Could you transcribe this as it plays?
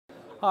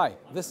Hi,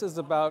 this is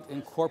about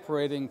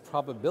incorporating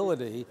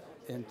probability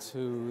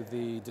into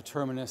the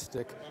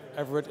deterministic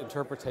Everett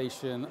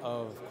interpretation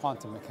of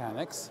quantum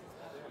mechanics.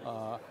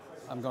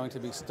 I'm going to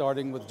be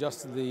starting with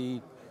just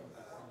the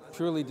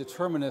purely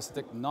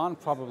deterministic,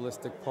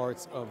 non-probabilistic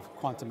parts of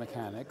quantum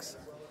mechanics,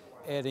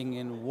 adding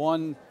in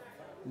one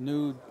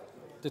new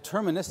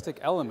deterministic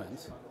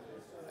element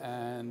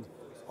and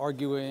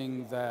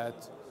arguing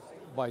that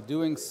by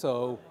doing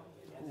so,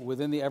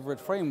 within the Everett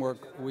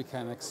framework, we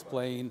can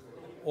explain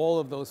all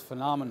of those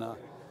phenomena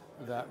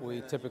that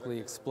we typically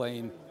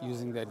explain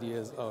using the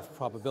ideas of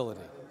probability.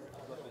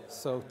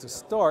 So to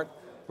start,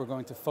 we're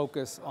going to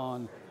focus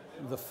on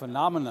the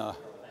phenomena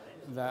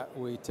that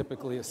we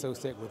typically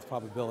associate with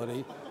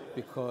probability,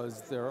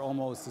 because there are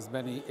almost as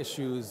many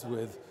issues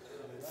with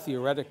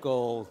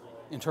theoretical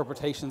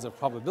interpretations of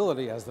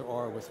probability as there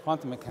are with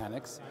quantum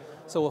mechanics.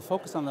 So we'll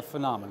focus on the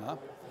phenomena,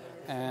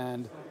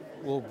 and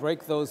we'll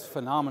break those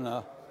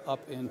phenomena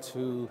up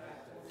into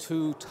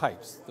two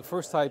types. The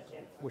first type,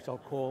 which I'll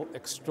call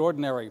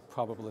extraordinary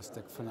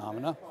probabilistic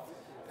phenomena,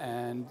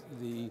 and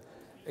the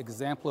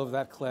example of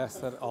that class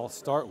that I'll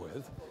start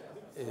with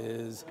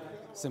is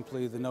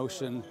simply the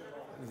notion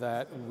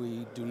that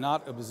we do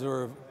not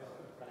observe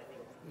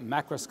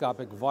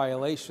macroscopic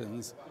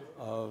violations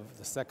of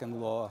the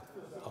second law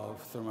of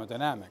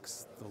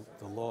thermodynamics.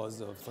 The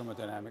laws of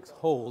thermodynamics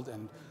hold,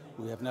 and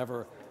we have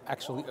never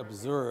actually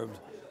observed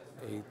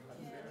a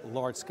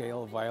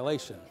large-scale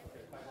violation.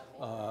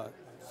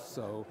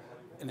 So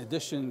in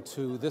addition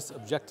to this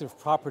objective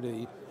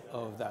property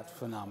of that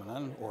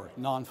phenomenon, or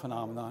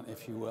non-phenomenon,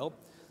 if you will,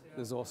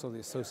 there's also the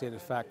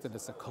associated fact that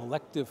it's a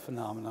collective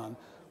phenomenon.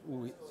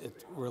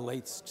 It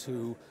relates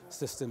to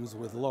systems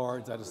with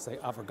large, that is to say,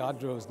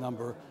 Avogadro's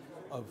number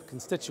of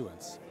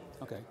constituents.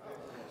 Okay,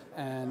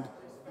 and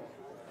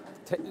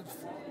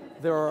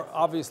there are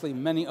obviously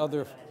many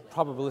other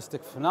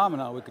probabilistic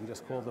phenomena. We can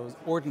just call those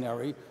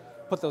ordinary.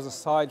 Put those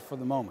aside for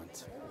the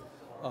moment.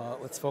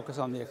 Let's focus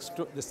on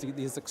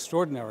these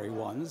extraordinary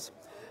ones,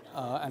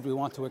 and we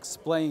want to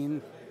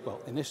explain, well,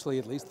 initially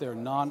at least, their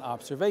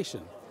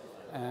non-observation.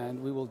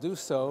 And we will do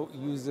so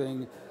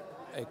using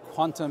a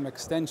quantum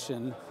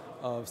extension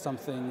of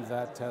something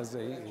that has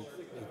a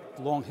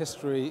long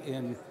history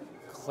in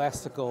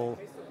classical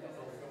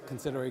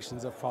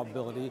considerations of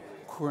probability,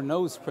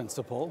 Cournot's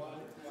principle.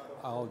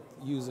 I'll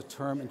use a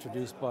term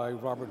introduced by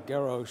Robert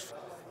Garrosh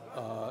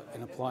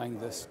in applying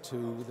this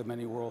to the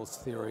many worlds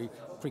theory,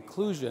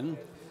 preclusion.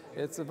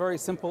 It's a very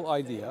simple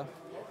idea,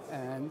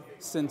 and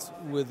since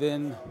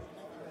within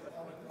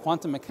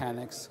quantum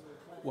mechanics,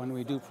 when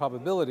we do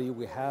probability,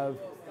 we have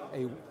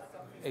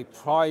a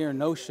prior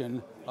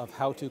notion of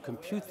how to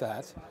compute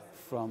that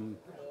from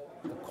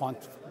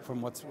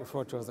what's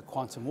referred to as the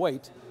quantum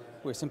weight.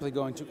 We're simply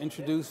going to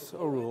introduce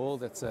a rule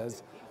that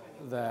says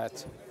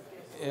that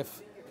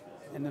if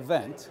an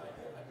event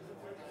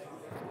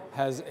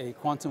has a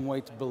quantum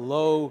weight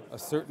below a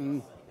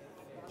certain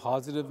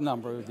positive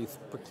number, the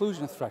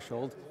preclusion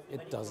threshold,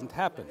 it doesn't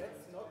happen.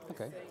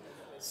 Okay.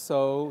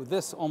 So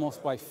this,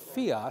 almost by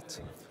fiat,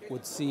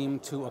 would seem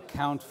to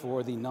account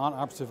for the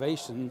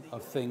non-observation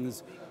of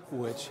things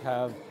which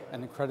have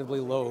an incredibly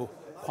low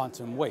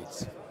quantum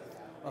weight.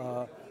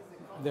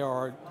 There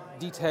are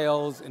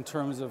details in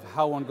terms of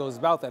how one goes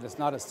about that. It's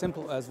not as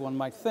simple as one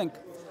might think,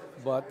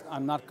 but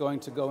I'm not going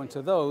to go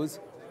into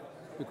those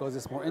because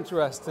it's more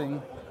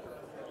interesting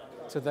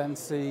to then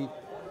see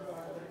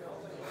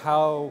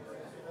how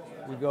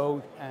we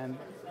go and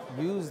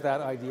use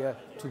that idea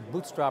to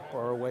bootstrap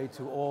our way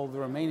to all the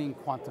remaining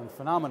quantum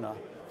phenomena.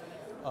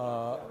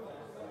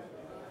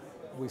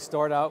 We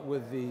start out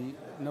with the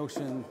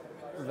notion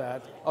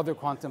that other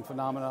quantum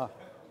phenomena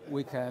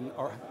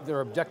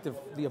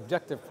the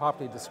objective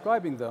property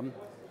describing them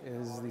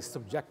is the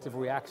subjective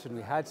reaction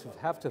we had to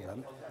have to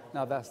them.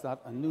 Now that's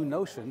not a new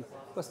notion,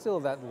 but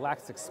still that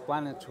lacks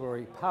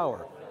explanatory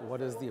power.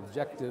 What is the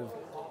objective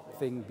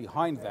thing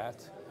behind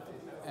that?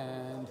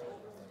 And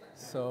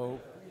so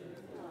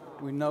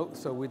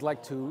we'd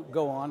like to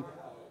go on.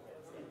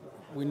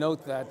 We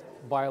note that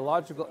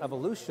biological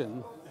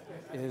evolution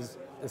this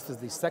is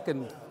the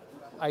second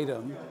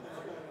item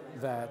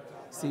that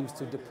seems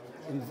to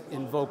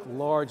invoke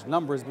large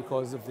numbers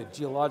because of the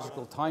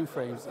geological time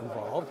frames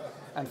involved.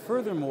 And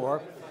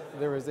furthermore,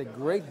 there is a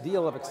great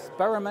deal of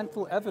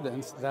experimental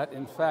evidence that,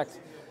 in fact,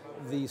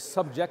 the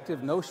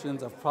subjective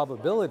notions of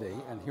probability,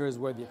 and here's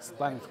where the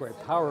explanatory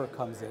power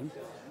comes in,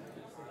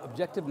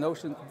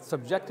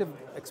 subjective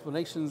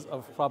explanations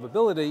of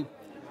probability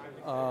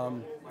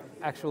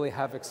actually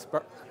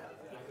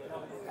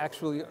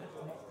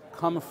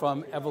come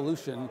from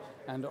evolution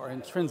and are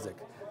intrinsic.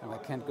 And I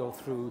can't go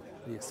through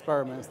the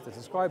experiments to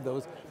describe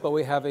those, but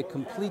we have a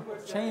complete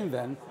chain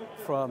then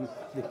from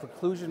the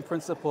preclusion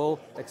principle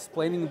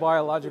explaining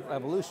biological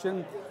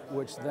evolution,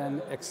 which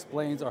then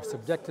explains our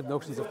subjective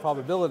notions of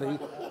probability,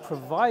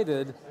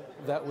 provided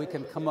that we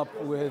can come up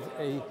with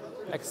a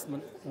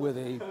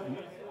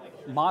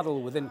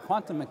model within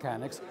quantum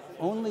mechanics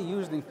only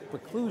using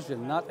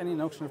preclusion, not any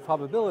notion of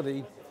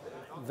probability,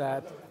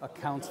 that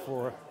accounts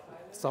for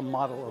some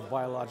model of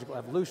biological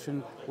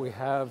evolution. We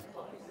have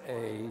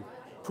a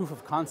proof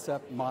of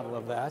concept model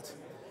of that.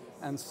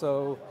 And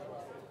so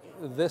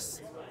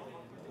this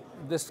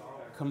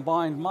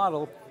combined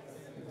model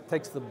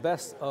takes the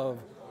best of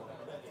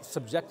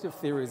subjective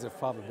theories of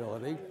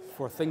probability.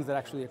 For things that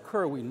actually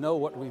occur, we know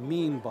what we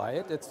mean by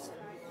it,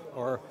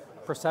 or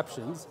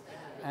perceptions.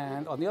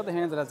 And on the other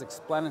hand, it has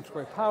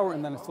explanatory power,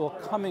 and then it's all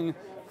coming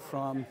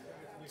from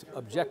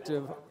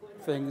objective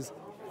things,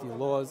 the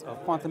laws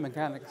of quantum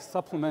mechanics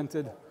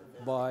supplemented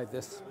by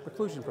this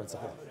preclusion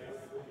principle.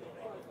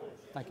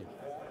 Thank you.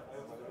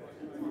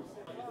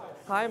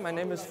 Hi, my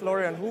name is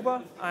Florian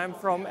Huber. I'm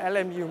from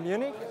LMU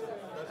Munich,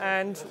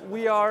 and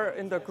we are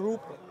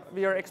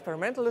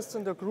experimentalists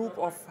in the group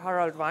of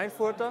Harald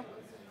Weinfurter,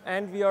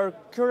 and we are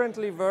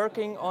currently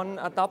working on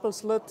a double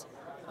slit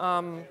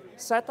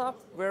setup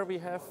where we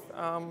have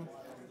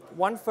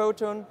one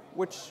photon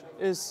which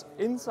is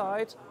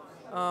inside,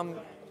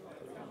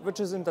 which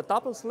is in the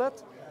double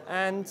slit,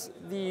 and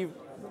the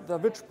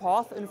which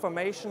path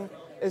information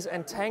is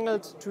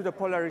entangled to the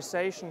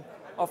polarization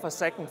of a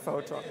second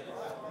photon.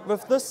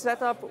 With this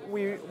setup,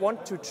 we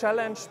want to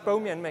challenge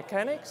Bohmian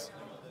mechanics.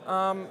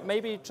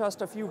 Maybe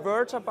just a few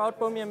words about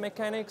Bohmian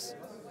mechanics.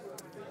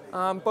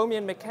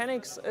 Bohmian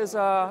mechanics is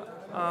a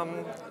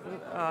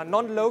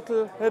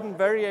non-local hidden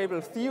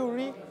variable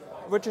theory,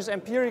 which is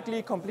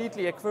empirically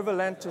completely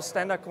equivalent to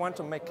standard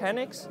quantum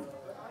mechanics.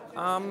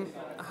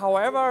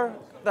 However,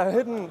 the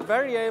hidden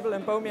variable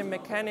in Bohmian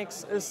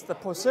mechanics is the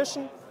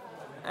position,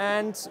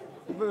 and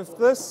with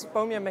this,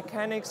 Bohmian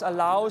mechanics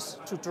allows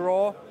to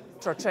draw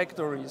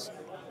trajectories.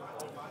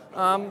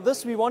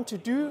 This we want to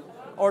do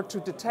or to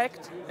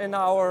detect in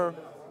our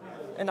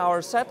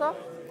setup,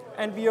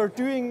 and we are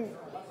doing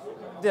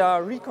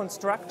the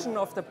reconstruction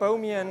of the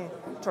Bohmian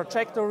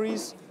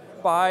trajectories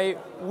by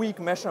weak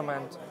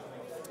measurement.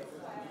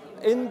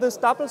 In this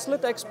double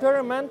slit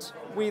experiment,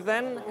 we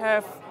then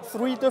have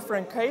three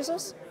different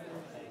cases.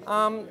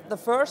 The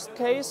first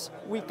case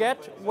we get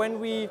when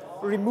we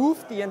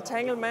remove the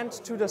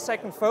entanglement to the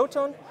second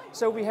photon,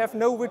 so we have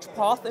no which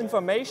path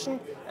information,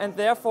 and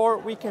therefore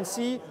we can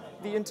see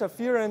the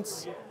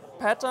interference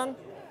pattern,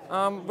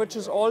 which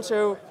is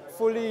also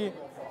fully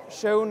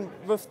shown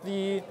with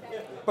the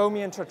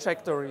Bohmian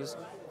trajectories.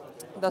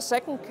 The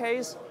second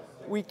case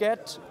we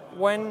get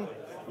when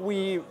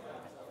we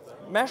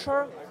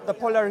measure the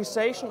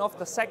polarization of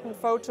the second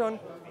photon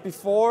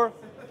before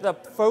the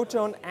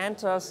photon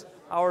enters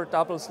our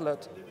double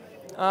slit.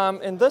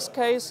 In this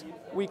case,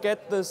 we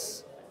get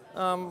this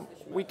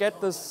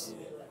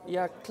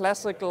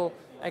classical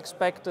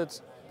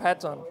expected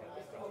pattern.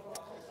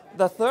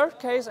 The third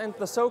case, and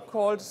the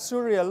so-called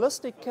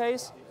surrealistic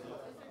case,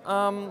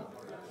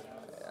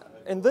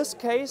 in this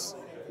case,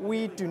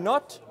 we do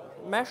not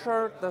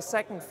measure the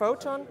second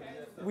photon.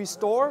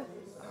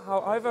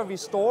 However, we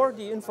store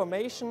the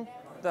information,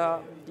 the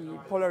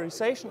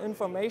polarization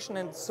information,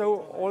 and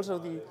so also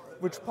the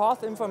which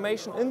path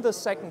information in the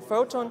second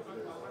photon,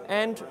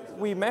 and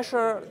we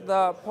measure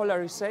the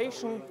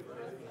polarization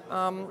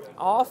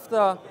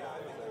after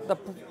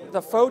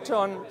the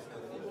photon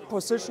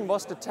position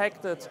was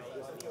detected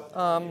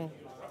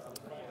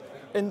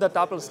in the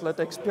double slit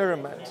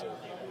experiment.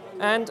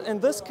 And in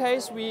this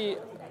case, we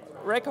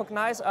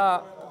recognize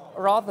a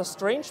rather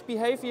strange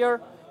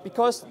behavior,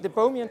 because the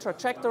Bohmian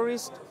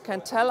trajectories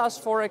can tell us,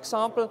 for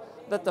example,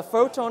 that the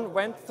photon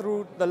went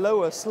through the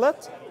lower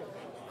slit.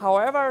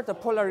 However, the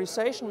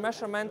polarization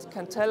measurement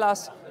can tell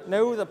us,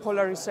 no, the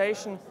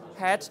polarization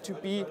had to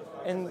be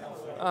in,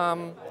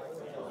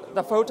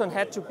 the photon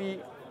had to be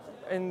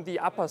in the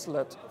upper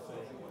slit.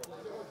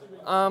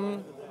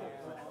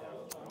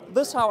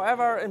 This,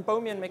 however, in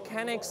Bohmian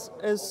mechanics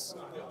is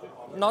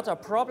not a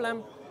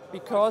problem,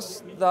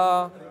 because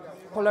the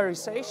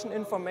polarization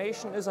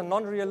information is a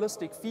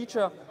non-realistic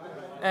feature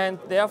and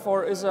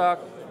therefore is a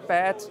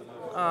bad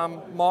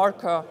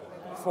marker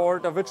for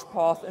the which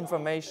path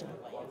information.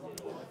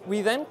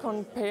 We then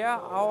compare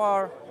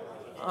our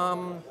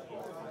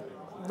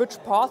which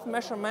path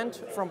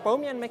measurement from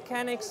Bohmian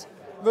mechanics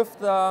with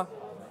the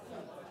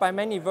by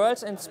many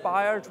worlds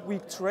inspired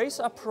weak trace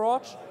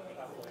approach.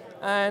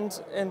 And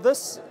in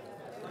this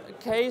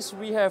case,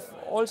 we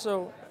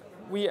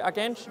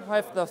again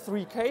have the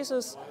three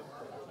cases.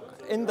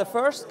 In the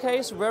first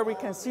case, where we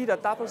can see the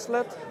double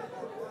slit,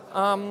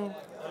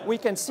 we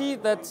can see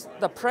that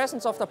the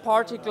presence of the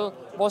particle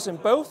was in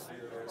both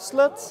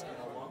slits.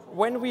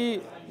 When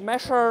we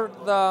measure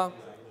the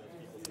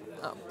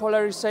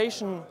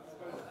polarization,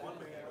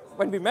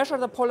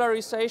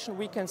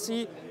 we can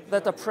see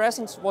that the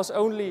presence was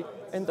only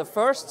in the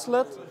first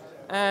slit,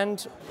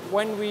 and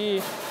when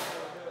we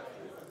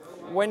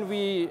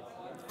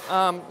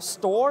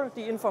store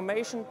the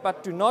information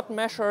but do not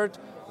measure it,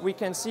 we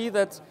can see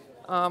that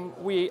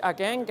we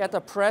again get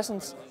a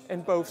presence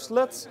in both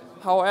slits.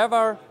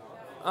 However,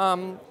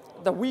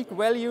 the weak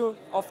value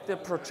of the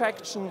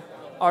projection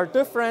are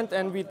different,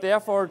 and we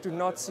therefore do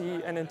not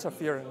see an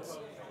interference.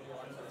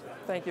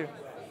 Thank you.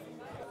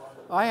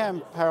 I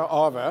am Per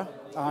Arve.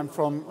 I'm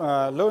from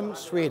Lund,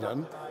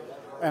 Sweden.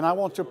 And I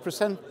want to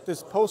present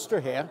this poster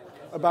here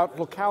about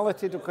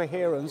locality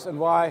decoherence and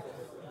why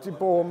the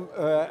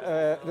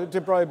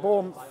de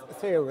Broglie-Bohm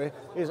theory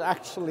is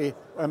actually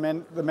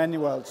the many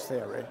worlds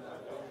theory.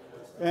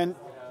 And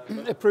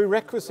a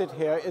prerequisite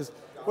here is,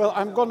 well,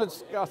 I'm going to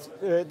discuss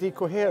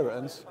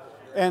decoherence,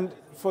 and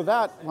for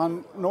that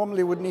one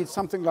normally would need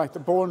something like the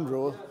Born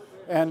rule,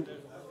 and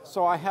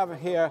so I have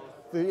here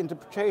the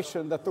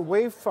interpretation that the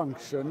wave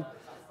function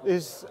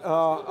is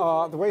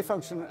the wave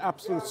function in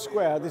absolute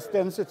square, this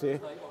density,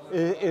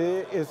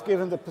 is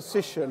given the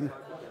position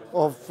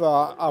of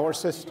our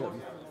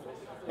system.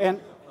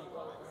 And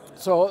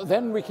so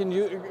then we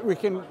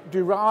can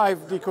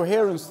derive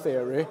decoherence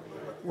theory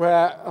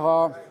where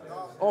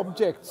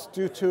objects,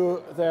 due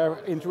to their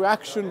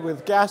interaction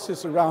with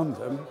gases around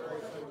them,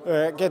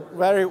 get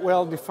very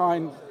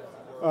well-defined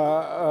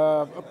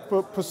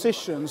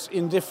positions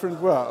in different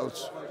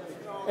worlds.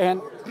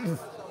 And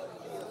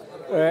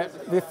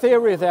the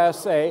theory there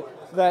say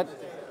that,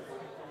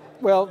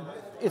 well,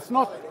 it's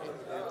not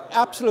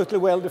absolutely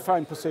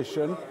well-defined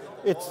position.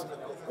 It's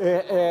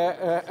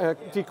a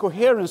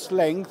decoherence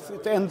length.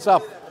 It ends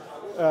up,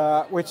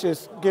 which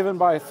is given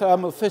by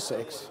thermal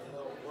physics.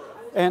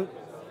 And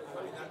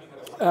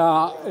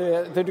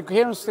the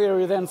decoherence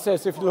theory then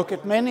says if you look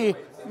at many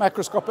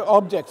macroscopic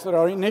objects that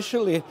are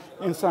initially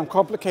in some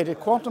complicated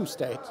quantum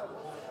state,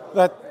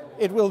 that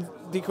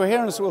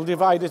decoherence will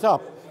divide it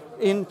up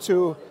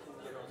into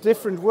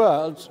different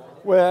worlds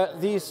where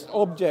these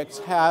objects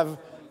have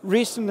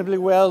reasonably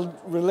well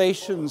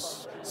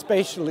relations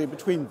spatially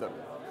between them.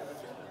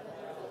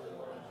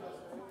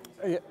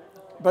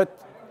 But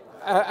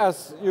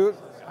as you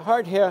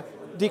heard here,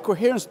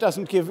 decoherence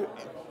doesn't give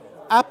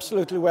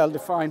absolutely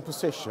well-defined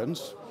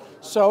positions.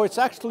 So it's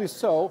actually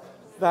so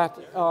that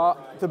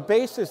the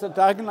basis that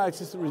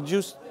diagonalizes the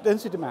reduced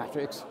density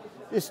matrix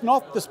is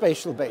not the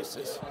spatial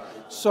basis.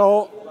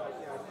 So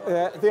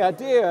the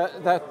idea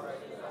that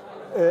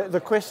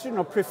the question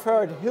of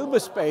preferred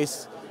Hilbert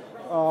space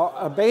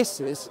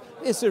basis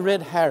is a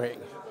red herring.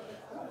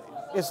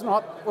 It's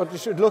not what you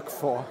should look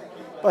for,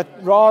 but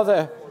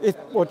rather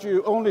what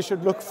you only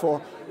should look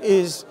for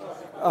is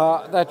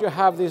that you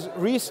have these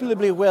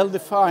reasonably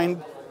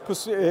well-defined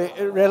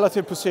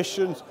relative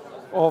positions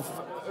of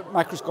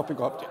macroscopic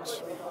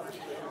objects.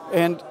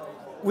 And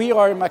we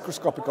are a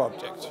macroscopic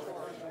object.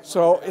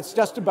 So it's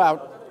just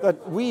about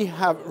that we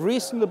have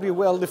reasonably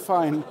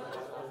well-defined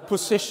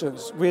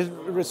positions with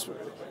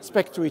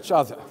respect to each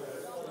other.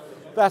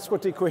 That's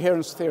what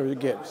decoherence theory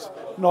gives,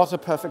 not a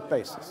perfect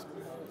basis.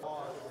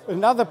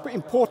 Another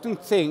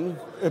important thing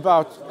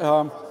about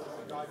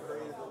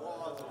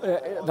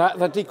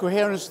that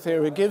decoherence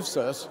theory gives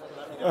us,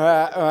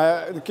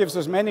 it gives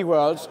us many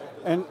worlds,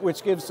 and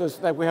which gives us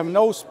that we have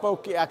no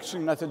spokey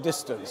action at a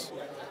distance.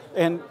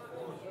 And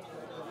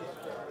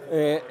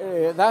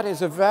that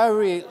is a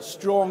very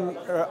strong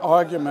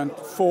argument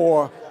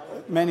for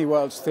many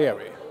worlds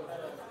theory.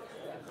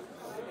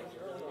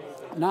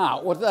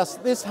 Now, what does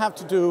this have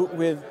to do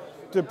with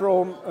de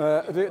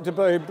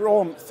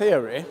Broglie-Bohm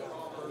theory?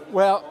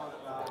 Well,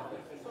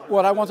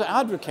 what I want to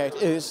advocate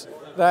is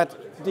that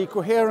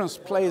decoherence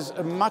plays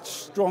a much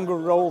stronger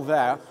role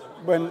there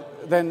than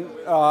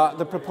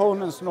the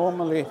proponents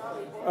normally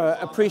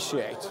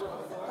appreciate.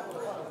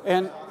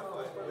 And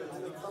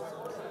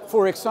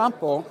for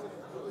example,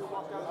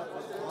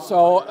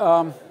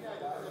 so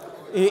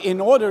in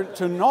order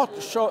to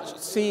not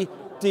see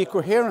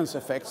decoherence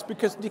effects,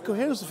 because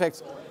decoherence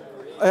effects,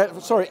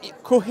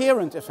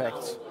 coherent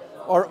effects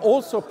are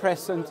also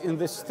present in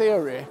this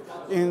theory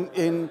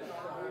in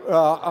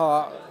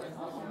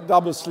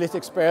double slit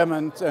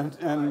experiment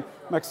and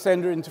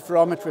Mach-Zehnder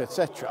interferometry,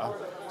 etc.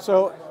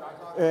 So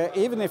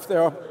even if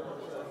there are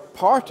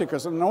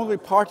particles, and only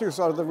particles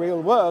are the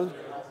real world,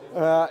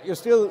 you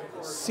still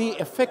see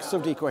effects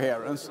of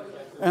decoherence,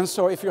 and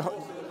so if you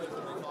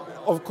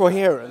of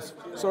coherence.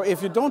 So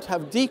if you don't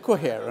have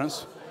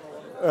decoherence,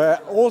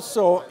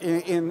 also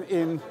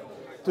in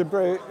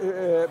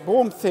the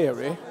Bohm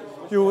theory,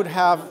 you would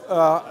have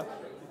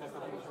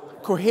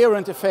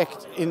coherent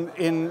effect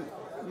in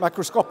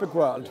macroscopic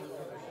world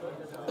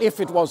if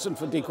it wasn't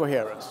for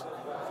decoherence.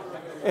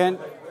 And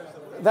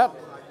that,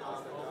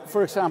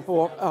 for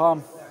example,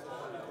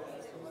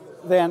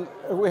 then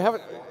we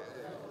have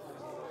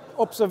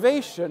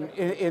observation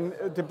in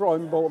de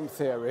Broglie-Bohm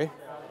theory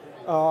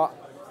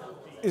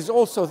is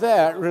also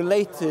there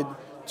related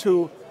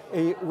to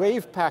a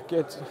wave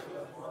packet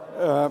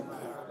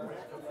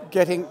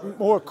getting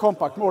more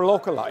compact, more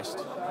localized.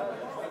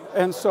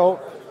 And so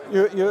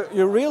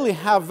you really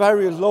have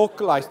very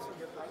localized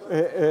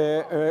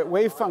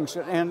wave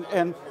function,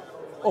 and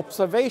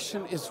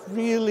observation is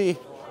really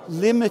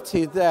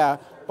limited there,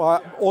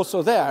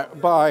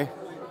 by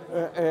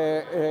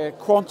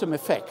quantum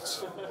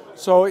effects.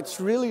 So it's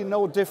really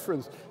no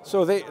difference.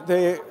 So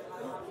the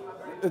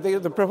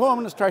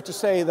proponents try to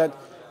say that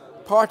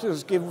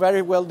particles give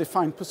very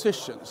well-defined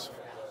positions,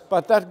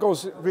 but that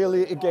goes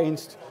really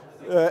against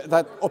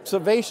that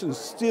observations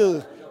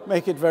still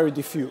make it very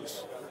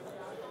diffuse.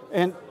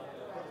 And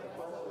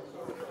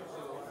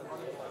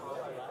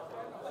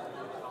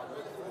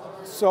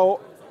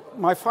So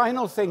my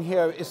final thing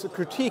here is a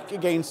critique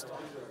against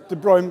the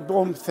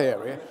Bohm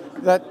theory,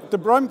 that the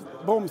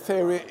Bohm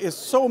theory is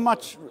so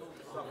much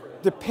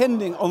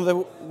depending on the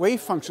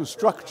wave function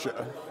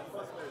structure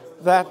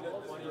that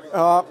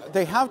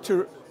they have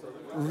to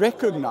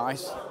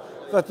recognize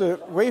that the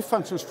wave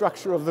function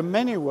structure of the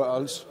many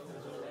worlds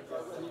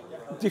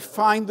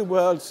define the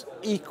worlds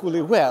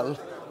equally well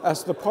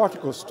as the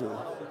particles do.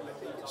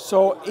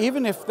 So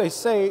even if they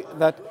say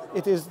that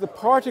it is the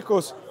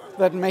particles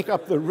that make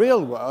up the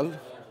real world,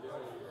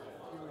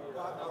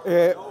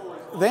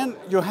 then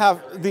you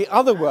have the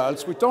other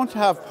worlds which don't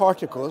have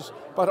particles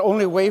but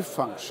only wave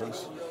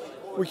functions.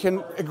 We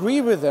can agree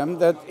with them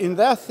that in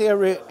their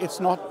theory it's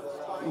not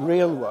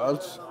real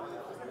worlds,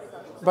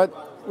 but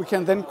we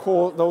can then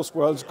call those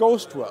worlds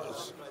ghost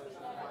worlds.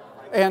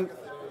 And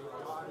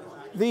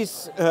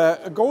these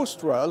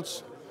ghost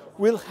worlds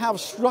will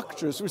have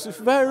structures which is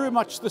very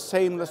much the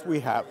same as we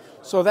have.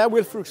 So there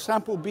will, for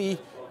example, be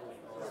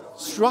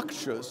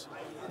structures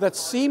that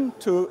seem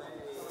to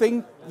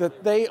think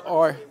that they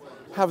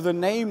have the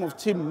name of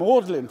Tim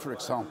Maudlin, for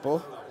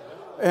example,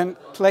 and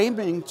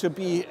claiming to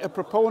be a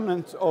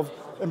proponent of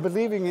and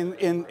believing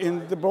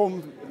in the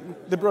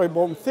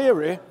Broglie-Bohm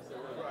theory,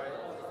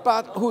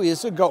 but who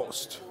is a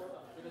ghost.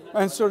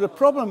 And so the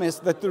problem is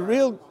that the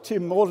real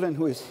Tim Maudlin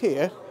who is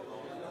here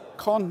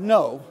can't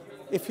know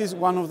if he's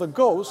one of the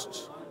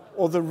ghosts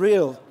or the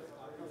real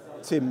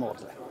Tim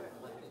Maudlin.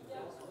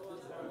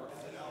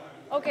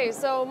 Okay,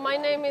 so my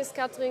name is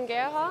Kathrin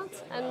Gerhard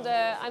and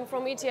I'm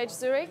from ETH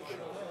Zurich,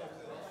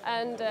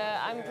 and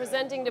I'm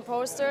presenting the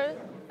poster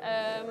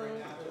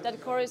that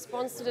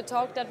corresponds to the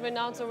talk that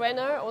Renato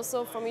Renner,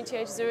 also from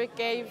ETH Zurich,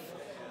 gave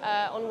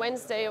on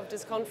Wednesday of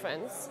this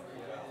conference.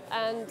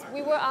 And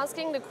we were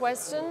asking the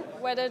question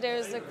whether there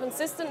is a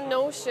consistent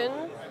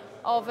notion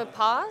of a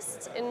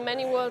past in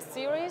many world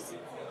theories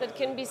that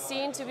can be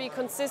seen to be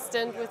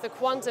consistent with the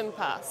quantum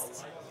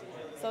past.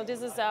 So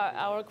this is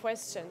our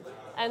question.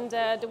 And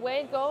the way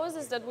it goes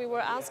is that we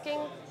were asking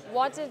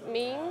what it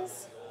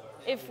means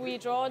if we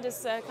draw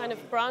this kind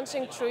of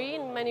branching tree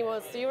in many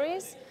world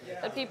theories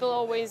that people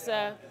always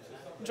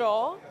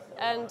draw.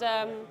 And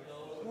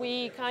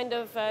we kind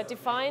of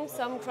defined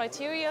some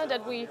criteria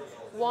that we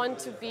want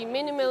to be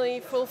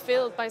minimally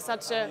fulfilled by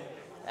such a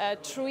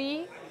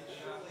tree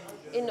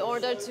in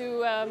order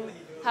to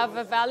have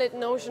a valid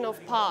notion of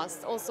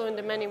past, also in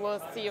the many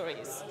world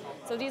theories.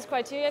 So these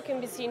criteria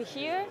can be seen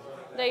here.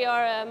 They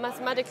are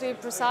mathematically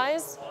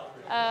precise.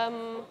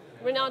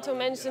 Renato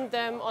mentioned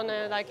them on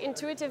a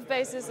intuitive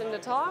basis in the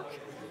talk.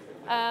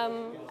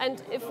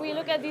 And if we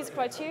look at these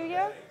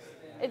criteria,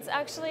 it's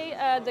actually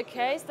the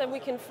case that we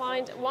can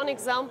find one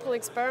example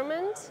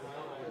experiment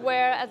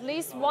where at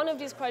least one of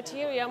these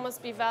criteria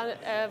must be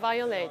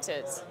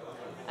violated.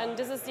 And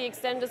this is the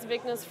extended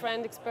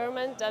Wigner-Friend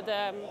experiment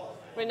that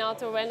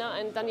Renato Renner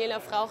and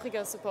Daniela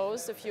Frauchiger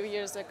supposed a few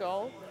years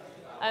ago.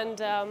 And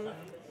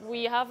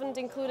we haven't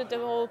included the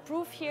whole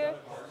proof here,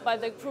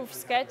 but the proof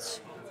sketch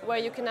where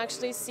you can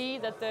actually see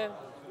that the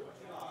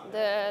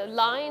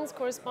lines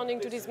corresponding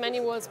to these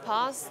many worlds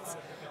pasts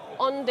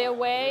on their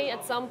way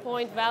at some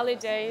point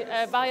violate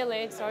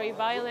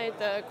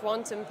the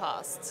quantum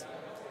past.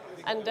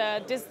 And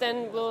this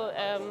then will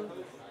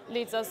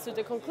leads us to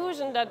the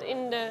conclusion that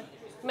in the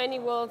many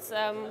worlds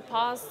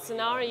past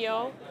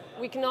scenario,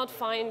 we cannot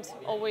find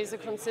always a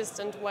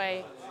consistent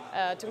way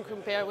to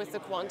compare with the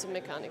quantum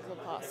mechanical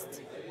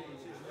past.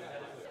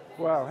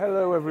 Well,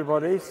 hello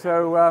everybody.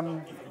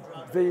 So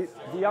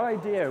the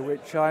idea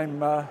which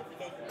I'm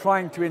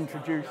trying to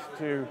introduce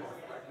to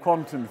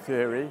quantum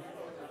theory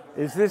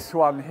is this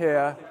one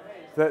here,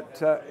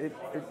 that it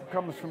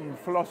comes from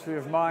philosophy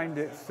of mind.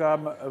 It's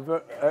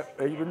a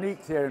unique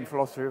theory in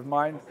philosophy of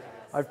mind.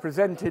 I've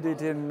presented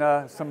it in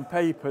some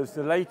papers,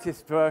 the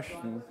latest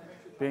version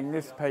being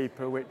this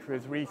paper, which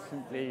was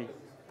recently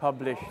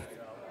published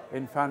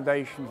in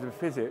Foundations of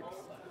Physics.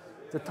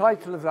 The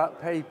title of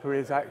that paper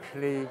is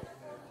actually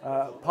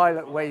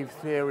Pilot Wave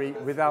Theory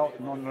Without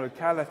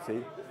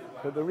Non-Locality,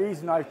 but the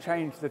reason I've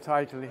changed the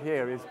title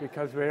here is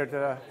because we're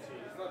at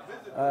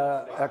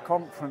a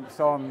conference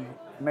on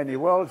many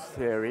worlds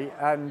theory,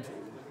 and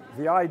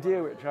the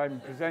idea which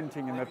I'm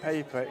presenting in the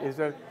paper is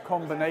a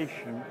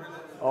combination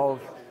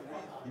of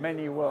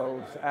many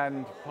worlds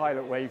and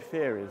pilot wave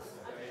theories.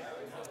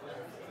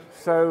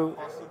 So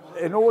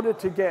in order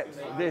to get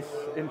this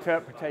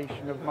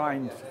interpretation of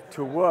mind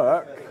to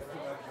work,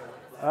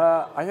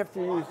 I have to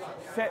use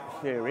set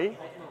theory,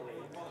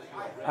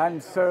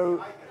 and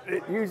so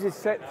it uses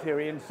set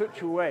theory in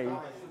such a way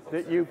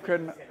that you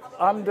can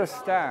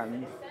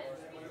understand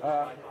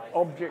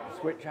objects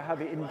which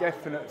have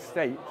indefinite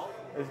states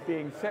as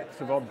being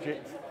sets of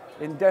objects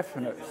in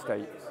definite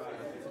states.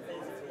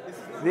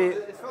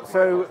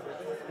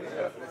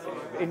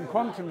 In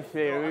quantum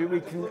theory, we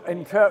can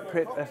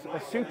interpret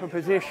a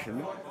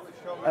superposition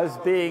as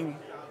being,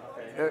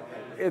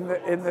 in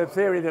the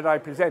theory that I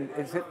present,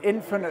 it's an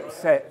infinite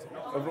set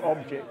of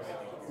objects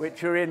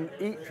which are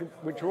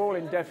all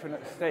in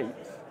definite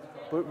states,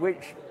 but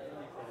which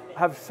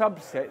have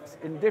subsets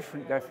in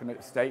different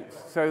definite states.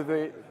 So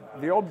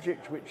the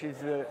object, which is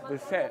the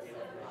set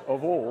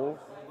of all,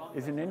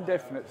 is an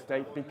indefinite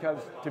state, because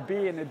to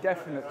be in a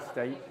definite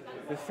state,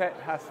 the set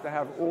has to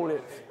have all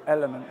its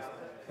elements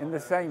in the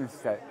same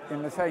state.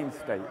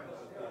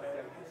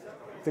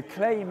 The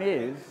claim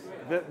is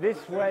that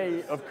this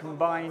way of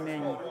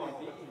combining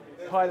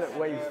pilot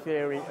wave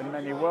theory and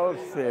many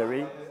worlds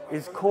theory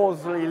is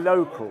causally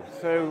local.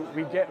 So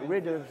we get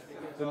rid of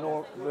the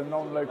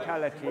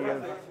non-locality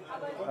of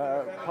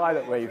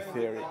pilot wave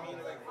theory.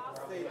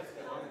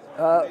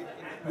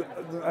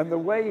 And the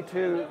way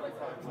to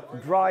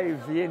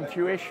drive the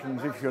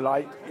intuitions, if you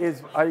like,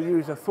 is I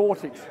use a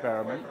thought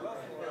experiment.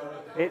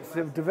 It's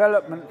a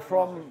development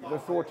from the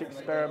thought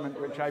experiment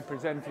which I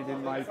presented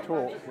in my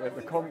talk at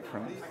the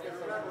conference.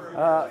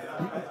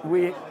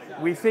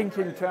 We think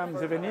in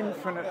terms of an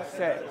infinite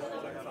set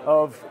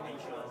of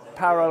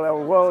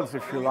parallel worlds,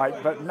 if you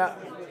like, but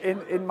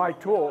in my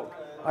talk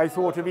I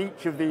thought of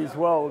each of these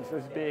worlds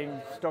as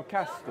being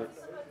stochastic.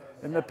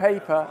 In the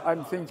paper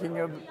I'm thinking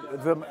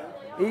of them,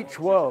 each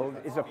world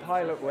is a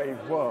pilot wave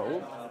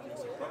world,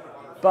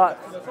 but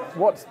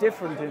what's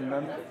different in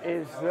them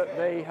is that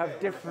they have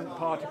different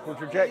particle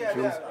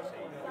trajectories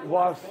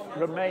whilst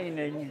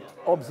remaining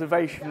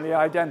observationally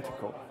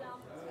identical.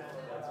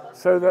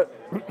 So that,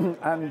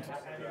 and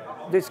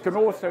this can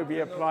also be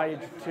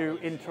applied to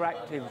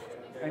interacting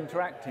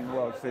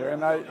world theory,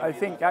 and I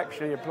think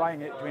actually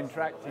applying it to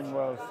interacting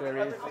world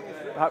theory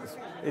perhaps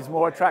is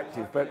more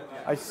attractive, but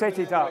I set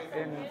it up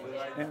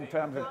in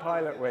terms of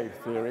pilot wave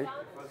theory.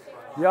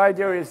 The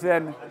idea is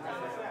then,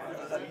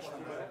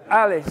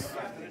 Alice,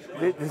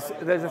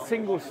 there's a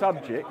single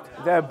subject,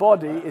 their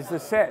body is the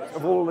set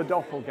of all the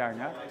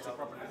doppelganger.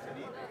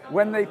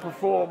 When they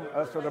perform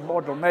a sort of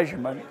model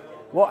measurement,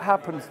 what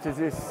happens to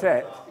this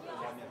set?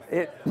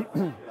 It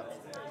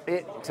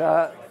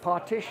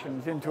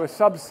partitions into a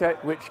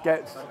subset which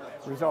gets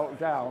result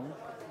down,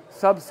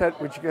 subset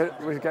which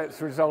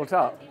gets result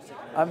up,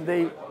 and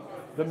the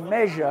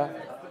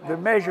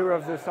measure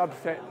of the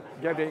subset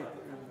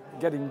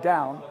getting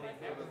down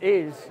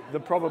is the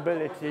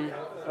probability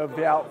of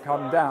the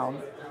outcome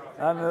down,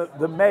 and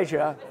the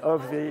measure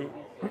of the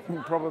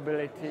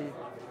probability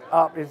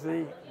up is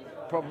the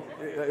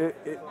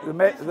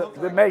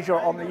measure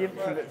on the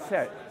infinite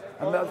set.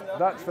 And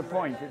that's the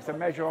point. It's a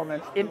measure on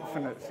an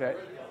infinite set,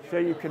 so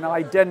you can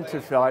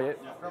identify it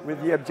with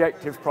the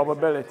objective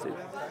probability.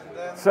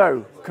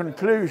 So,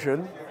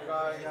 conclusion,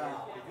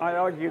 I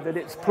argue that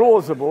it's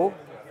plausible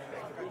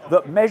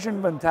that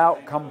measurement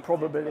outcome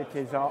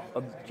probabilities are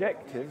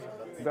objective.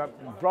 The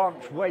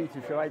branch weight,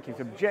 if you like, is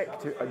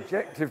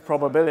objective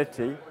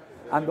probability,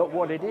 and that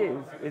what it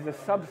is a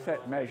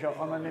subset measure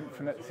on an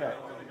infinite set.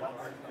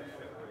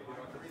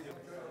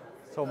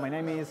 So my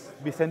name is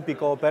Vicent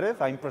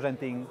Picó-Pérez. I'm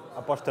presenting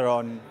a poster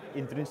on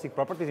intrinsic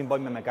properties in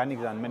Bohmian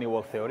mechanics and many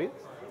world theory.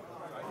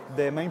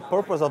 The main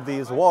purpose of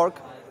this work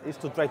is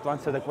to try to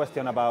answer the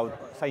question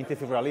about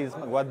scientific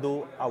realism. What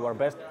do our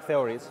best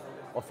theories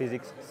of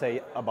physics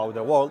say about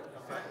the world?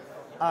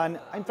 And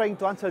I'm trying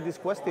to answer this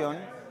question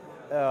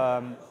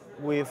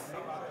with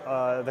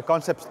the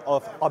concepts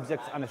of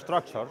objects and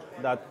structure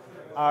that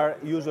are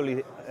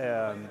usually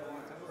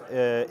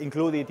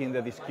included in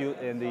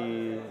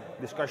the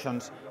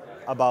discussions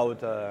about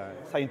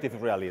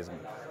scientific realism.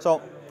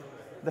 So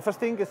the first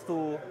thing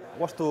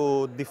was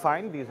to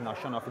define this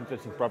notion of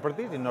intrinsic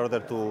properties in order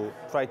to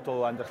try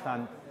to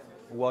understand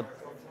what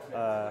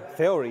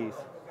theories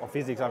of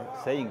physics are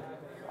saying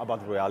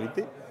about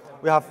reality.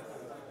 We have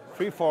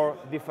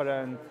 3-4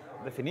 different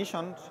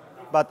definitions,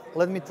 but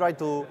let me try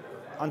to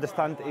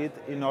understand it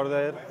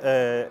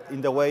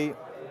in the way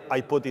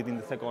I put it in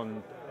the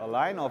second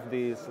line of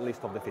this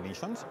list of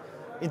definitions.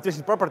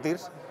 Intrinsic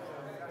properties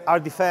are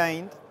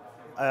defined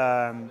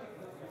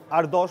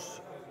are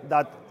those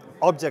that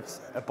objects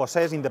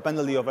possess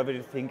independently of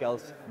everything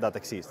else that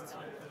exists.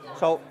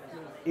 So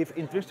if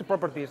intrinsic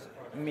properties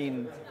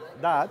mean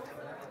that,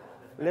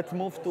 let's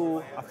move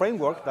to a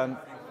framework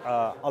that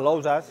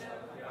allows us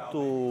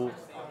to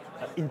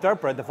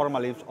interpret the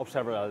formalisms of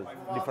several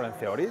different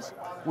theories,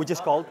 which is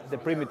called the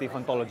primitive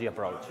ontology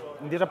approach.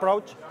 In this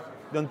approach,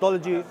 the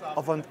ontology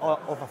of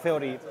a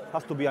theory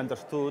has to be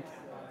understood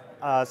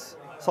as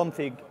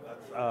something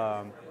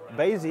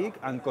basic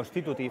and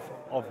constitutive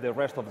of the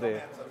rest of the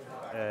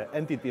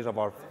entities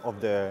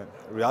of the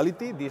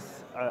reality.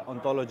 This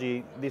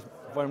ontology, this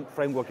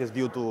framework is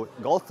due to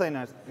Goldstein,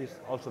 and is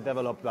also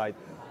developed by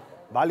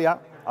Valia,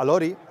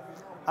 Allori,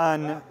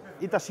 and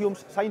it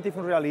assumes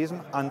scientific realism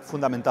and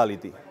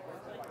fundamentality.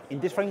 In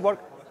this framework,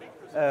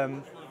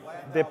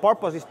 the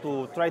purpose is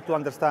to try to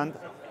understand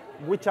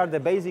which are the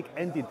basic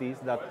entities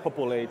that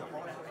populate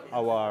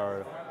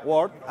our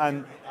world,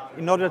 and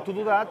in order to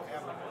do that,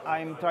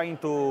 I'm trying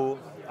to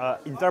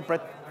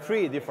interpret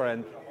 3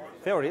 different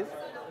theories.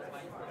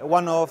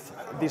 One of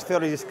these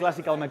theories is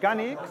classical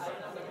mechanics,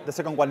 the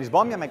second one is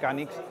Bohmian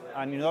mechanics,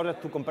 and in order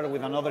to compare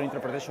with another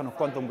interpretation of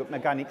quantum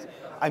mechanics,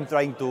 I'm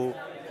trying to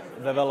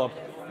develop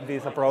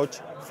this approach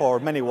for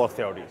many world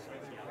theories.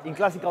 In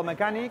classical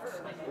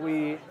mechanics,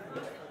 we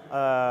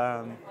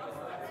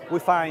we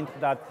find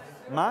that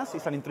mass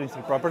is an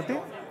intrinsic property.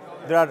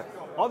 There are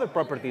other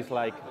properties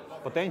like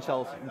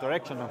potentials,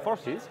 interactions, and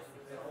forces,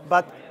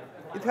 but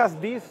it has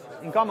this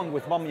in common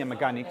with Bohmian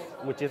mechanics,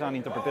 which is an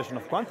interpretation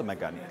of quantum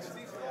mechanics.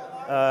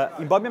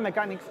 In Bohmian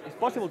mechanics, it's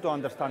possible to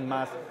understand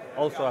mass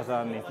also as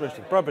an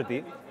intrinsic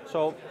property,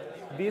 so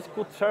this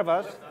could serve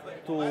us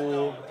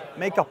to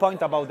make a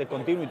point about the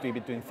continuity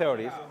between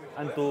theories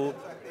and to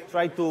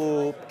try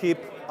to keep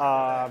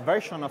a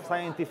version of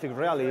scientific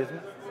realism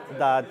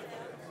that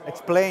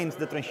explains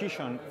the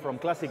transition from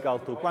classical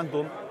to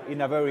quantum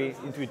in a very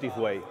intuitive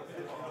way.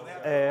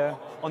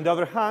 On the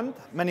other hand,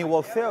 many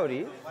world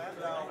theory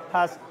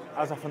has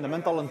as a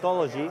fundamental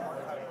ontology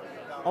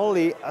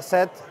only a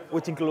set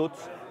which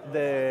includes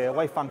the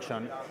wave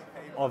function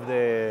of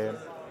the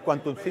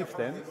quantum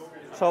system.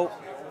 So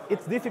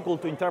it's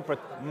difficult to interpret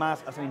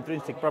mass as an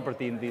intrinsic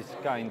property in this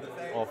kind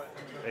of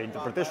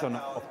interpretation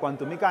of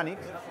quantum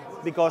mechanics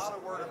because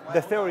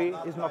the theory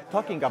is not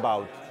talking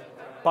about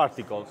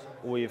particles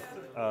with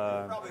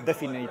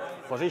definite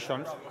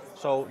positions,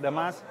 so the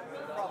mass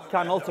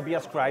can also be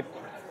ascribed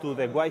to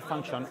the wave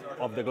function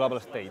of the global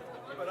state.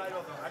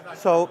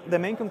 So the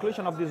main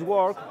conclusion of this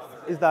work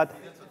is that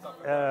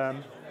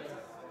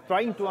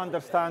trying to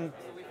understand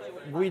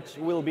which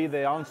will be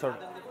the answer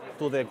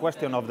to the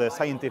question of the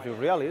scientific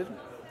realism,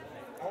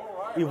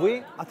 if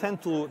we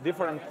attend to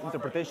different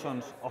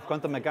interpretations of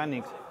quantum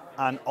mechanics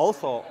and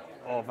also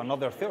of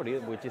another theory,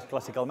 which is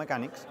classical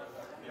mechanics,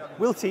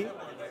 we'll see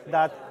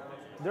that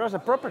there is a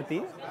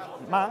property,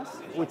 mass,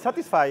 which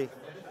satisfies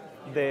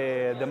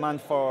the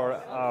demand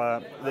for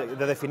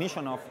the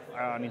definition of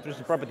an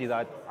intrinsic property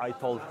that I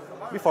told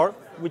before,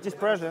 which is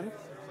present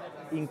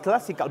in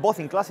classical, both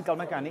in classical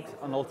mechanics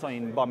and also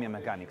in Bohmian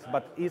mechanics,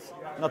 but is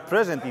not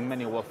present in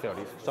many world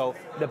theories. So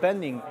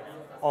depending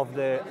on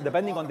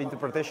the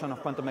interpretation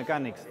of quantum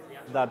mechanics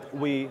that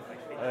we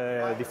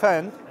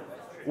defend,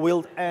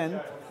 will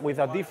end with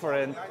a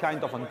different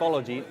kind of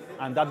ontology,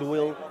 and that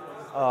will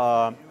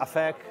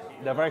affect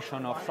the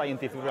version of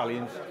scientific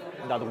realism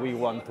that we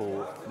want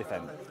to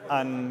defend.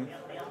 And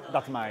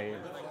that's my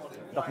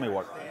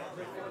work.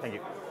 Thank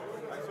you.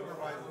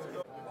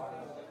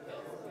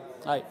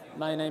 Hi,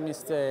 my name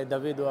is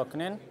David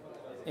Oaknin.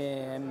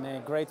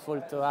 I'm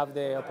grateful to have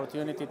the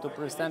opportunity to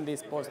present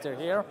this poster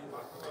here.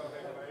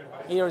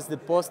 Here's the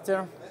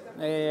poster.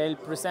 I'll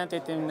present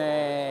it in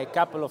a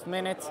couple of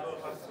minutes.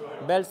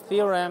 Bell's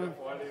theorem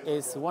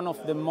is one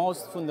of the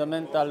most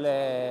fundamental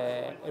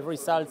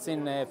results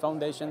in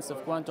foundations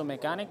of quantum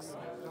mechanics.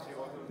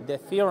 The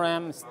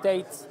theorem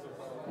states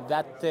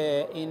that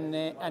in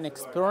an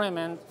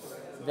experiment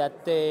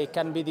that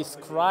can be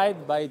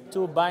described by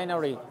two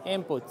binary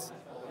inputs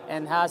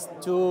and has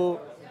two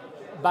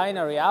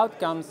binary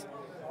outcomes,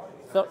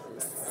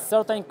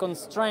 certain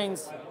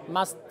constraints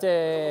must,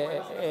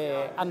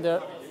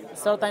 under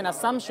certain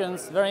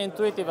assumptions, very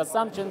intuitive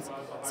assumptions,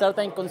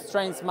 certain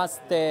constraints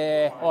must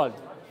hold.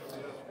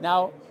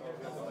 Now,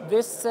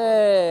 these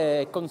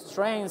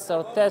constraints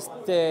are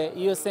tested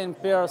using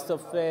pairs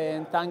of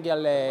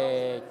entangled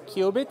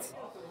qubits,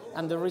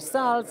 and the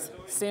results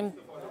seem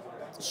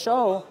to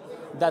show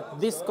that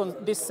this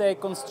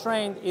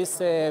constraint is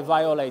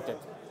violated.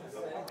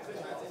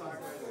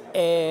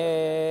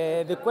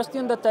 The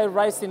question that I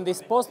raise in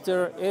this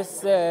poster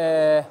is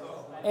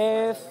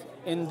if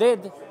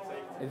indeed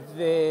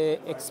the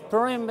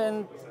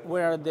experiment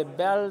where the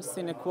Bell's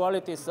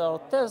inequalities are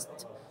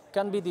tested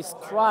can be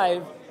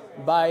described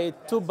by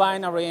two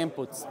binary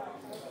inputs.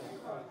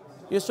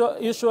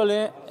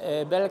 Usually,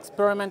 a Bell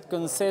experiment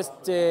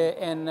consists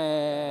in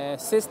a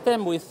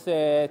system with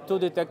two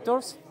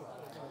detectors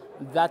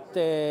that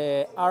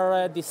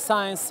are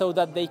designed so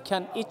that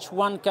each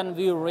one can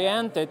be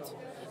oriented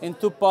in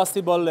two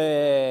possible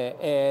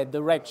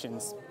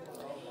directions.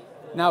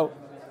 Now,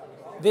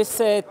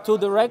 these two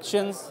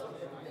directions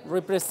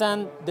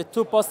represent the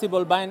two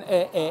possible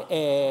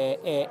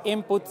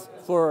inputs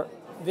for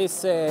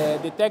this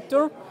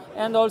detector,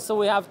 and also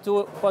we have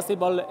two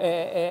possible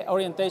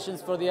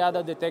orientations for the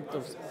other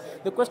detectors.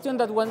 The question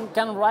that one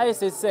can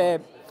raise is,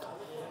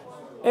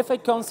 if I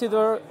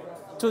consider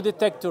two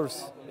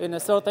detectors in a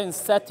certain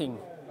setting,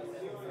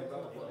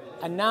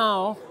 and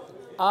now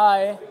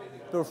I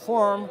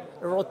perform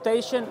a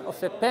rotation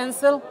of a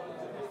pencil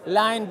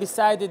lying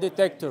beside the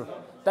detector,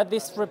 that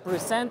this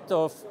represent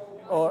the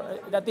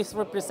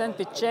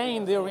change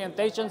in the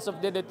orientations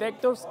of the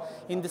detectors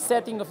in the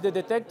setting of the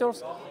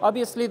detectors?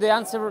 Obviously, the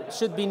answer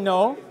should be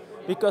no,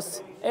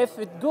 because if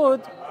it's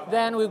good,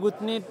 then we would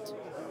need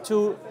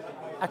to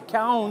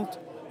account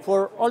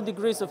for all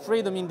degrees of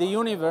freedom in the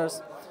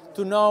universe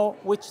to know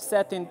which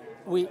setting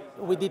we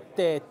did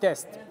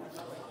test.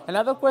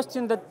 Another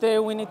question that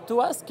we need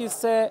to ask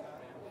is,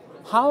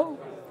 how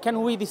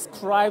can we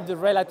describe the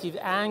relative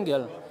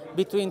angle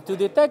between two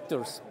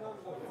detectors?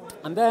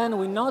 And then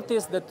we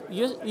notice that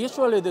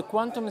usually the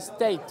quantum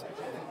state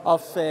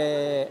of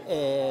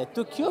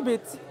two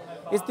qubits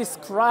is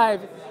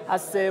described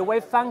as a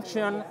wave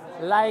function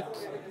like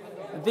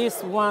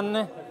this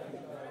one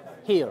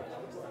here.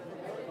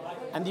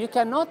 And you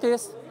can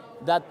notice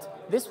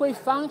that this wave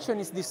function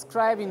is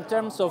described in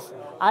terms of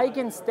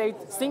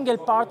eigenstate, single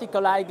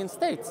particle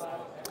eigenstates.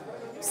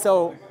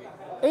 So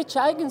each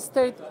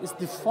eigenstate is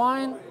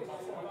defined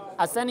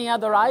as any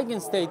other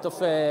eigenstate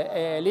of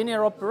a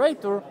linear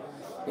operator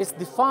is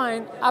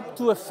defined up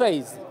to a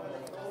phase.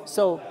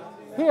 So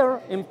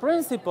here, in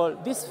principle,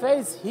 this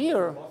phase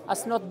here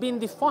has not been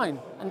defined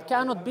and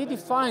cannot be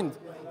defined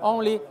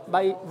only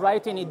by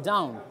writing it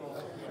down.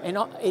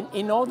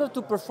 In order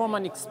to perform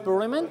an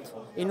experiment,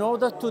 in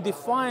order to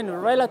define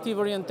relative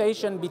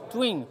orientation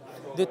between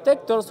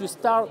detectors,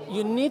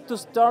 you need to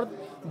start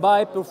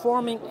by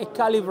performing a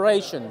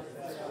calibration.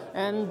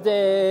 And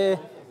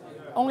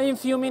only in a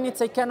few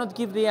minutes I cannot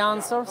give the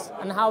answers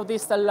and how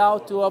this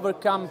allows to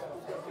overcome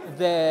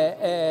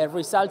the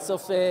results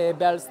of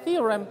Bell's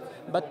theorem,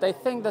 but I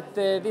think that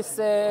this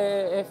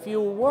a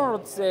few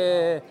words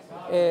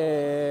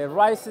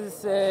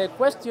raises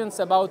questions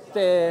about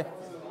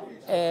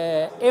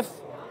if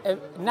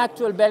an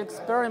actual Bell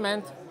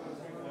experiment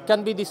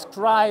can be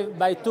described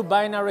by two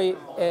binary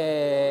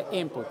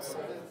inputs.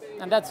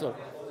 And that's all.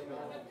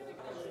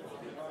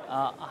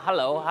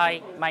 Hello,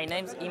 hi, my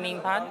name is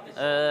Yiming Pan.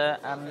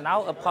 I'm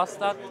now a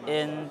postdoc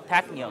in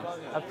Technion.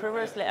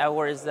 Previously, I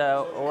was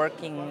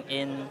working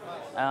in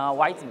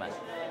Weizmann.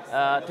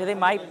 Today,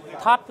 my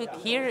topic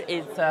here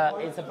is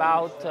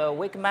about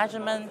wake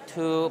measurement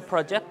to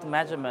project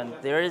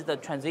measurement. There is the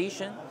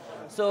transition.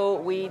 So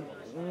we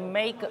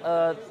make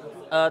a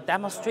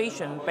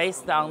demonstration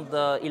based on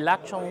the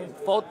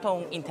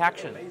electron-photon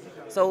interaction.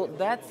 So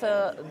that's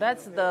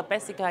the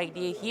basic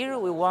idea here.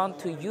 We want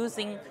to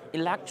using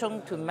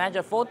electron to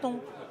measure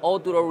photon, or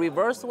do a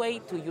reverse way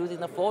to using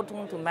the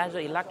photon to measure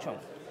electron.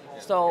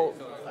 So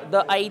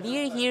the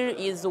idea here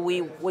is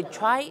we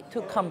try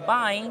to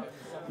combine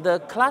the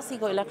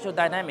classical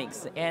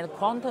electrodynamics and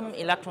quantum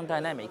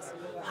electrodynamics,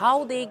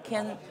 how they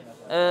can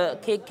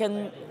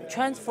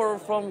transfer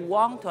from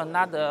one to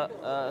another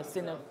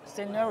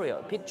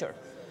scenario picture.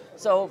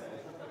 So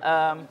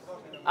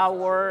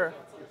our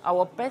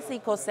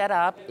basic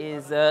setup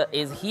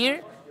is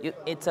here.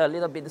 It's a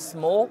little bit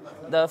small.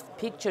 The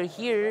picture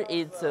here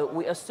is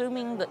we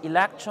assuming the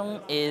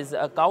electron is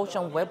a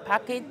Gaussian wave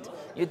packet.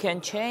 You can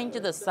change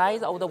the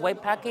size of the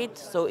wave packet,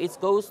 so it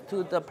goes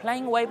to the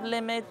plane wave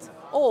limit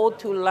or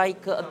to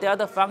like a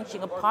delta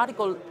function of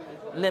particle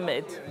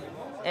limit.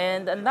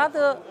 And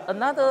another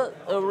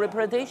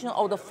representation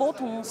of the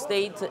photon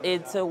state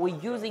is we're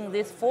using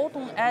this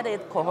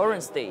photon-added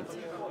coherent state.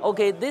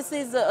 Okay, this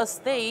is a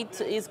state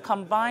is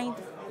combined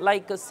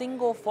like a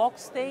single Fock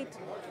state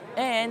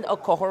and a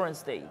coherent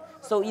state.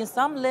 So in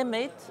some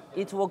limit,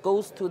 it will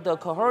go to the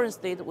coherent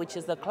state, which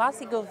is the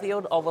classical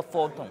field of a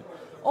photon.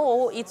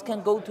 Or it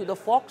can go to the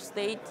Fock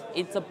state.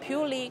 It's a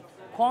purely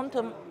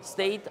quantum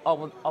state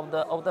of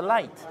the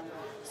light.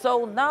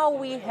 So now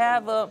we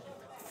have a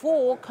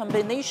full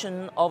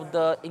combination of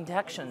the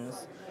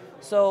interactions.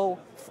 So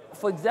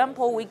for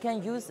example, we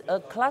can use a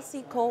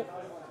classical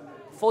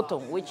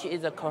photon, which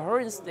is a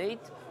coherent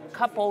state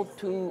coupled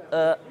to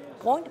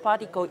point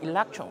particle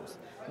electrons.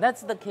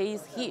 That's the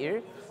case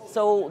here.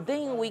 So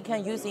then we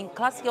can use in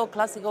classical,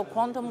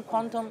 quantum,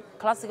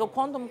 classical,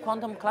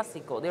 quantum,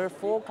 classical. There are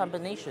four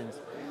combinations.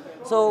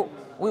 So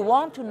we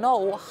want to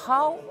know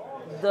how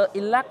the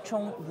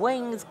electron,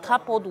 when it's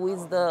coupled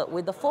with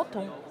the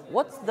photon,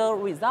 what's the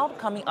result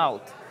coming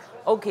out?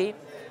 Okay,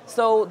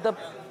 so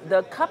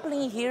the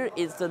coupling here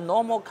is the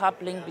normal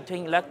coupling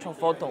between electron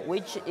photon,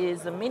 which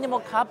is the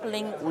minimal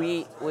coupling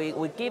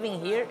we're giving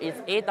here is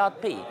A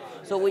dot P.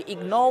 So we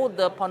ignore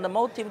the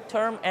pandemotive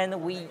term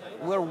and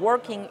we're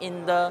working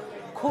in the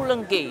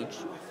Coulomb gauge.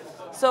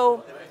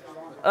 So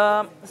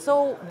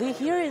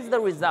here is the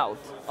result.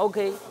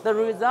 Okay, the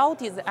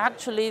result is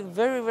actually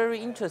very, very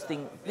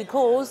interesting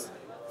because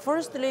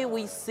firstly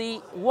we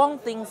see one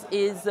thing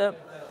is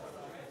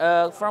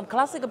from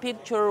classical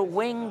picture,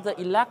 when the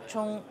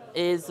electron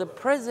is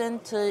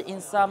present in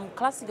some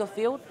classical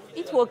field,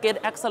 it will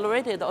get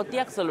accelerated or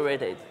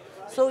deaccelerated.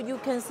 So you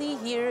can see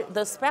here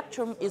the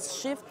spectrum is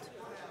shift,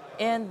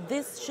 and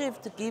this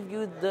shift gives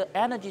you the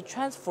energy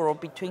transfer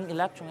between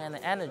electron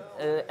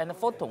and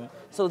photon.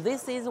 So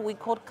this is we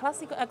call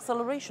classical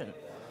acceleration.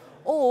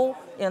 Or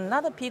in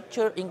another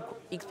picture,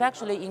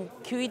 especially in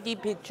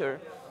QED picture,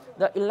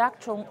 the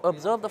electron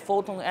absorb the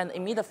photon and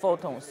emit the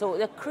photon. So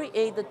they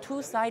create the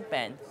two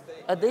sideband,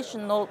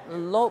 additional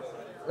lobe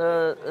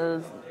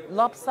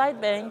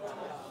sideband,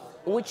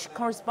 which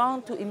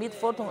correspond to emit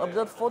photon,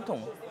 absorb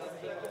photon.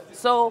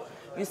 So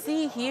you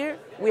see here,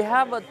 we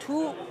have a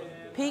two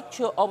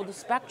picture of the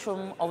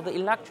spectrum of the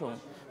electron.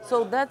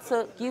 So that's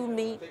give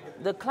me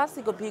the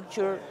classical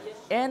picture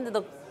and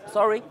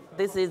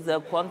this is the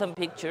quantum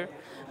picture,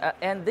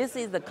 and this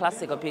is the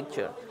classical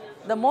picture.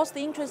 The most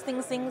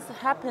interesting things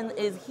happen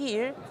is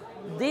here,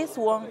 this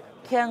one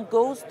can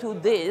go to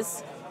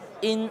this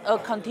in a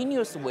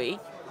continuous way.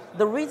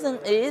 The reason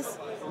is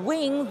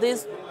when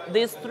these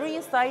three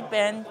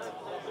sideband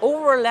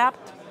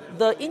overlapped,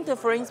 the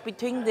interference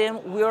between them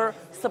will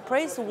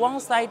suppress one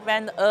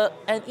sideband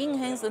and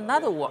enhance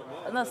another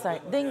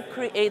side, then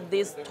create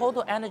this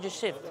total energy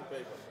shift.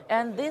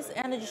 And this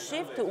energy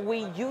shift,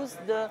 we use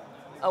the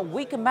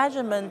weak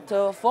measurement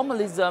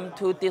formalism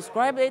to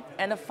describe it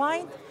and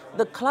find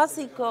the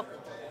classical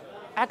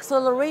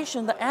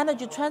acceleration, the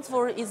energy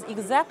transfer is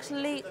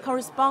exactly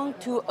correspond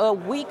to a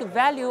weak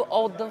value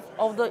of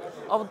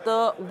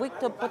the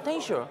Victor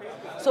potential.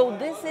 So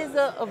this is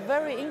a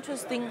very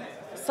interesting,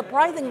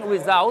 surprising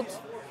result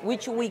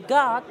which we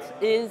got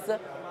is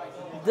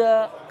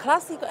the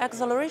classical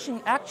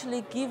acceleration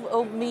actually give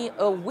me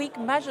a weak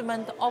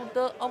measurement of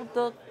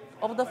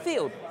the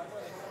field.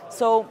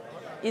 So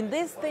in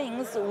these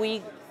things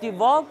we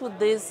develop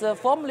this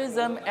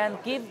formalism and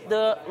give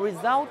the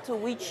result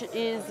which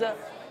is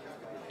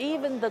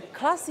even the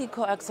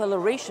classical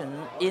acceleration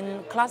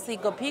in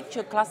classical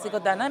picture, classical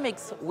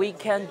dynamics, we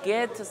can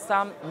get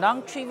some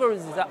non-trivial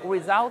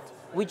result,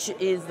 which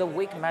is the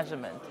weak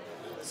measurement.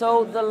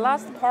 So the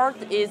last part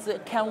is,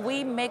 can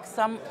we make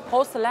some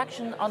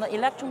post-selection on the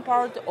electron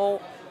part or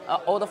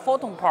the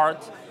photon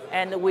part,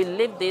 and we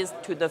leave this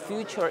to the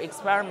future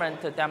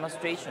experiment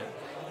demonstration.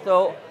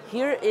 So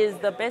here is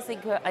the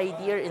basic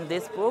idea in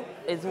this book.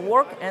 It's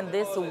work, and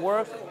this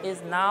work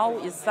is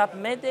now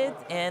submitted,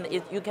 and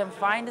you can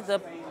find the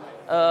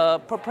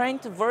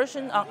preprint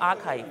version on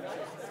archive.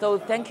 So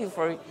thank you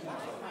for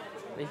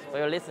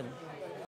your listen.